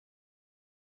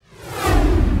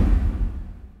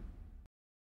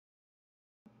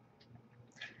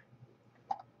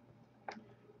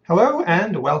Hello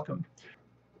and welcome.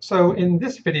 So in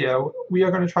this video, we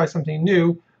are going to try something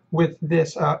new with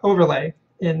this overlay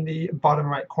in the bottom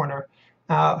right corner.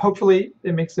 Hopefully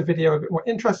it makes the video a bit more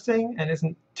interesting and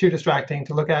isn't too distracting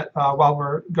to look at while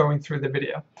we're going through the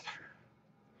video.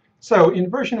 So in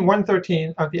version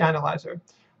 113 of the analyzer,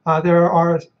 there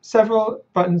are several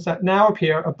buttons that now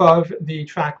appear above the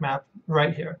track map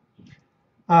right here.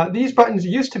 These buttons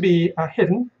used to be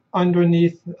hidden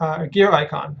underneath a gear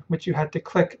icon, which you had to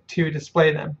click to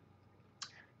display them.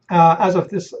 As of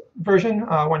this version,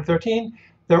 113,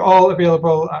 they're all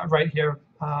available right here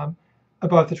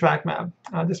above the track map.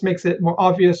 This makes it more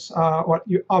obvious what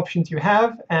options you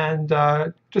have and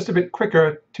just a bit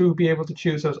quicker to be able to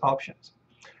choose those options.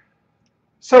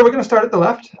 So we're going to start at the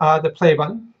left, the play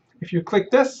button. If you click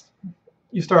this,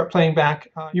 you start playing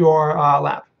back your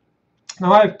lap.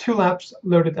 Now I have two laps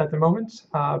loaded at the moment,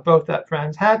 both at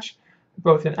Brands Hatch,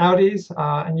 both in Audis,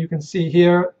 and you can see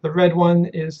here the red one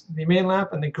is the main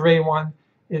lap and the gray one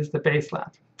is the base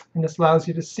lap. And this allows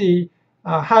you to see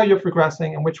how you're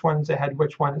progressing and which one's ahead,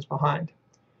 which one is behind.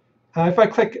 If I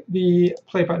click the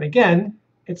play button again,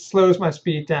 it slows my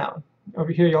speed down.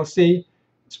 Over here you'll see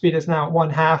speed is now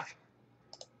 1/2.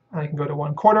 I can go to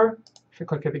 1/4. If I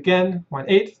click it again,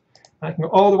 1/8. I can go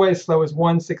all the way as slow as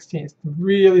 1/16 to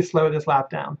really slow this lap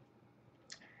down.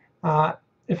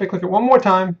 If I click it one more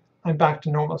time, I'm back to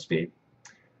normal speed.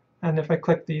 And if I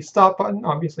click the stop button,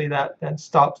 obviously that then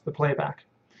stops the playback.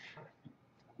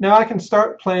 Now I can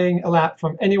start playing a lap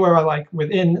from anywhere I like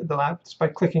within the lap just by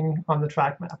clicking on the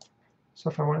track map. So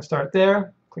if I want to start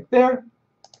there, click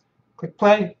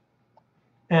play,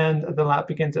 and the lap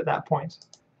begins at that point.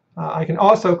 I can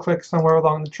also click somewhere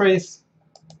along the trace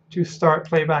to start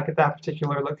playback at that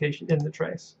particular location in the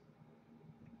trace.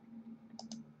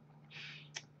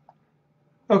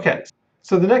 Okay,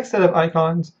 so the next set of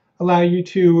icons allow you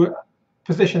to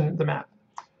position the map.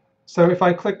 So if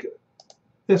I click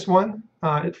this one,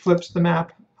 it flips the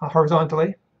map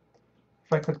horizontally.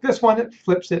 If I click this one, it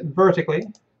flips it vertically.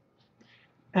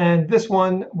 And this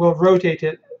one will rotate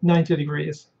it 90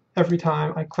 degrees every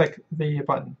time I click the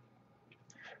button.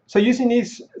 So using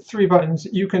these three buttons,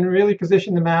 you can really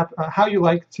position the map how you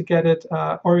like to get it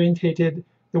orientated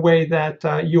the way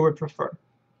that you would prefer.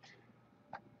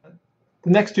 The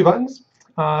next two buttons,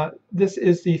 this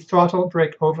is the throttle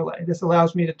brake overlay. This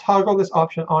allows me to toggle this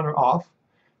option on or off.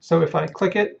 So if I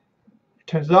click it, it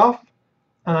turns it off,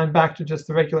 and I'm back to just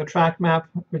the regular track map,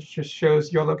 which just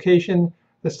shows your location,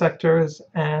 the sectors,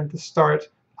 and the start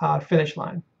finish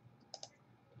line.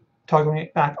 Toggling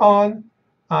it back on,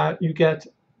 you get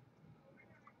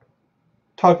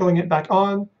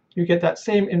that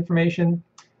same information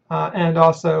and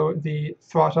also the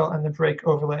throttle and the brake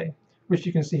overlay, which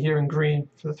you can see here in green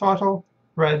for the throttle,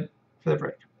 red for the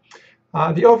brake.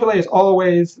 The overlay is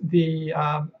always the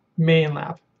main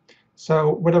lap. So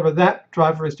whatever that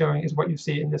driver is doing is what you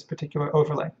see in this particular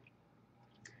overlay.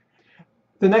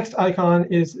 The next icon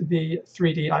is the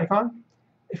 3D icon.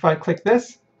 If I click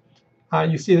this,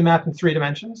 you see the map in 3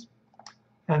 dimensions.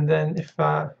 And then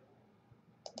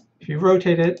if you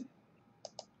rotate it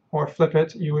or flip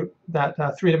it, that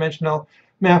 3-dimensional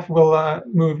map will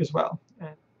move as well.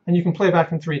 And you can play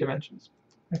back in 3 dimensions.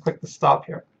 I click the stop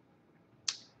here.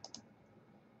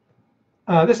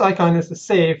 This icon is the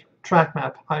save track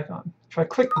map icon. If I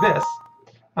click this,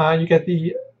 you get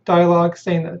the dialog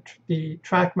saying that the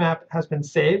track map has been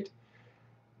saved.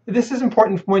 This is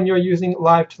important when you're using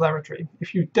live telemetry.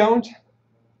 If you don't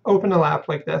open a lap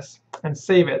like this and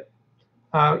save it,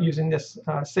 using this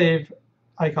save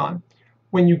icon.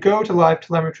 When you go to live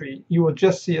telemetry, you will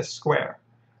just see a square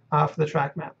for the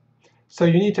track map. So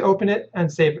you need to open it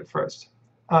and save it first.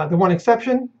 The one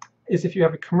exception is if you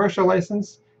have a commercial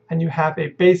license and you have a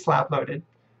base lap loaded,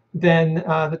 then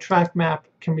the track map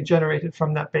can be generated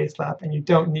from that base lap and you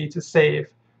don't need to save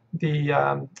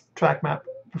the track map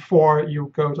before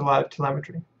you go to live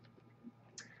telemetry.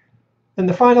 Then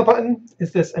the final button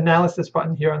is this analysis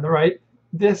button here on the right.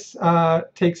 This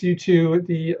takes you to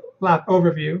the lap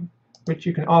overview, which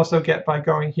you can also get by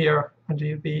going here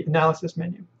under the analysis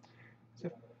menu.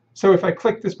 So if I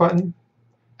click this button,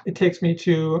 it takes me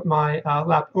to my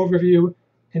lap overview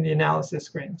in the analysis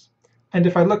screens. And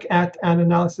if I look at an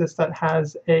analysis that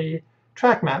has a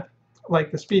track map,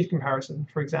 like the speed comparison,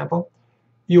 for example,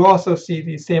 you also see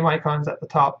these same icons at the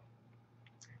top.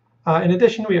 In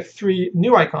addition, we have 3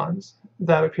 new icons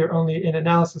that appear only in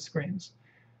analysis screens.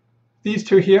 These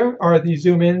two here are the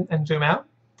zoom in and zoom out.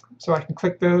 So I can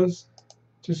click those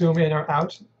to zoom in or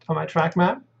out on my track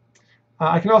map.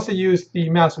 I can also use the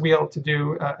mouse wheel to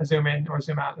do a zoom in or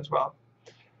zoom out as well.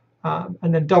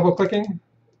 And then double clicking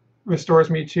restores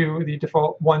me to the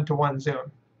default 1-to-1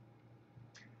 zoom.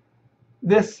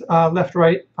 This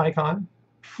left-right icon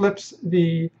flips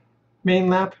the main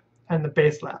lap and the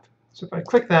base lap. So if I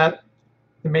click that,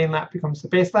 the main lap becomes the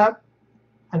base lap,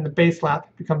 and the base lap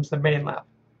becomes the main lap.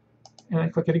 And I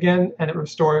click it again, and it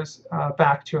restores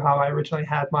back to how I originally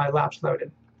had my laps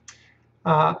loaded.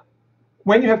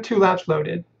 When you have two laps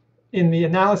loaded in the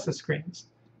analysis screens,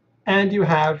 and you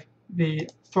have the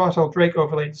throttle brake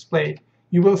overlay displayed,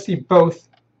 you will see both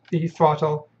the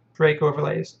throttle brake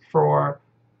overlays for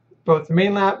both the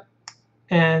main lap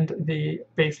and the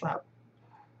base lap.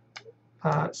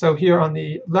 So here on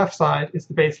the left side is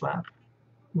the base lap,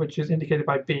 which is indicated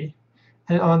by B,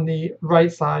 and on the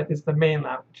right side is the main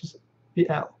lap, which is the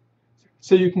L.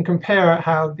 So you can compare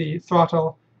how the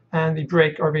throttle and the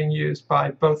brake are being used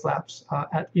by both laps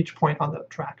at each point on the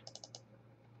track.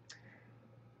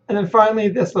 And then finally,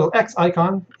 this little X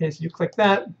icon is you click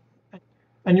that,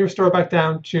 and you restore back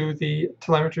down to the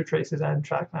telemetry traces and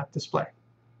track map display.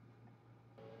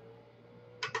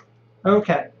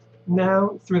 Okay,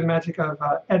 now through the magic of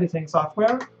editing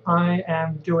software, I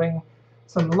am doing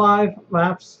some live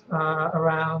laps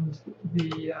around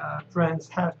the Brands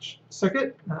Hatch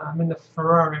circuit. I'm in the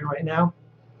Ferrari right now.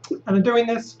 And I'm doing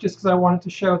this just because I wanted to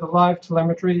show the live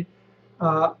telemetry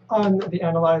on the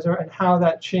analyzer and how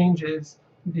that changes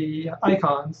the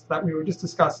icons that we were just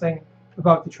discussing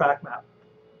above the track map.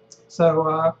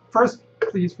 So first,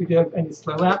 please forgive any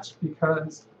slow laps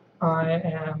because I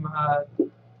am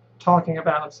talking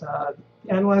about the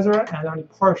analyzer and only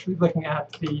partially looking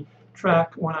at the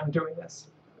track when I'm doing this.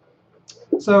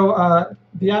 So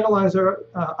the analyzer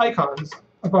icons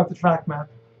above the track map,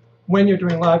 when you're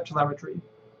doing live telemetry,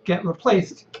 get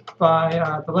replaced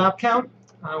by the lap count,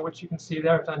 which you can see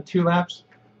there. I've done 2 laps,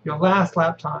 your last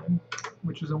lap time,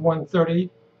 which was a 1:30,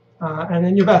 and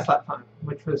then your best lap time,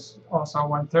 which was also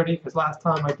 1:30, because last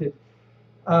time I did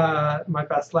my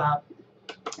best lap.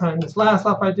 And this last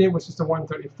lap I did was just a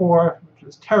 1:34, which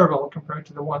was terrible compared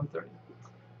to the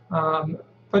 1:30.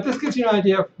 But this gives you an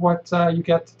idea of what you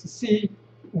get to see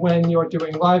when you're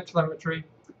doing live telemetry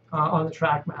on the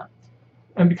track map.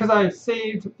 And because I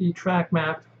saved the track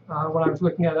map when I was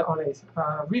looking at it on a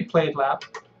replayed lap,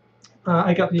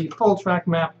 I got the full track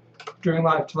map during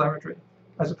live telemetry,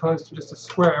 as opposed to just a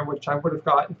square, which I would have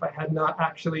got if I had not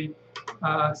actually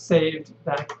saved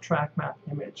that track map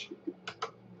image.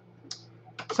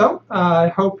 So I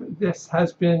hope this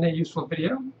has been a useful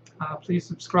video. Please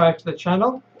subscribe to the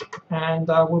channel, and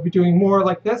we'll be doing more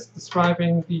like this,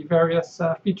 describing the various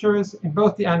features in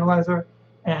both the analyzer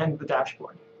and the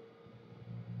dashboard.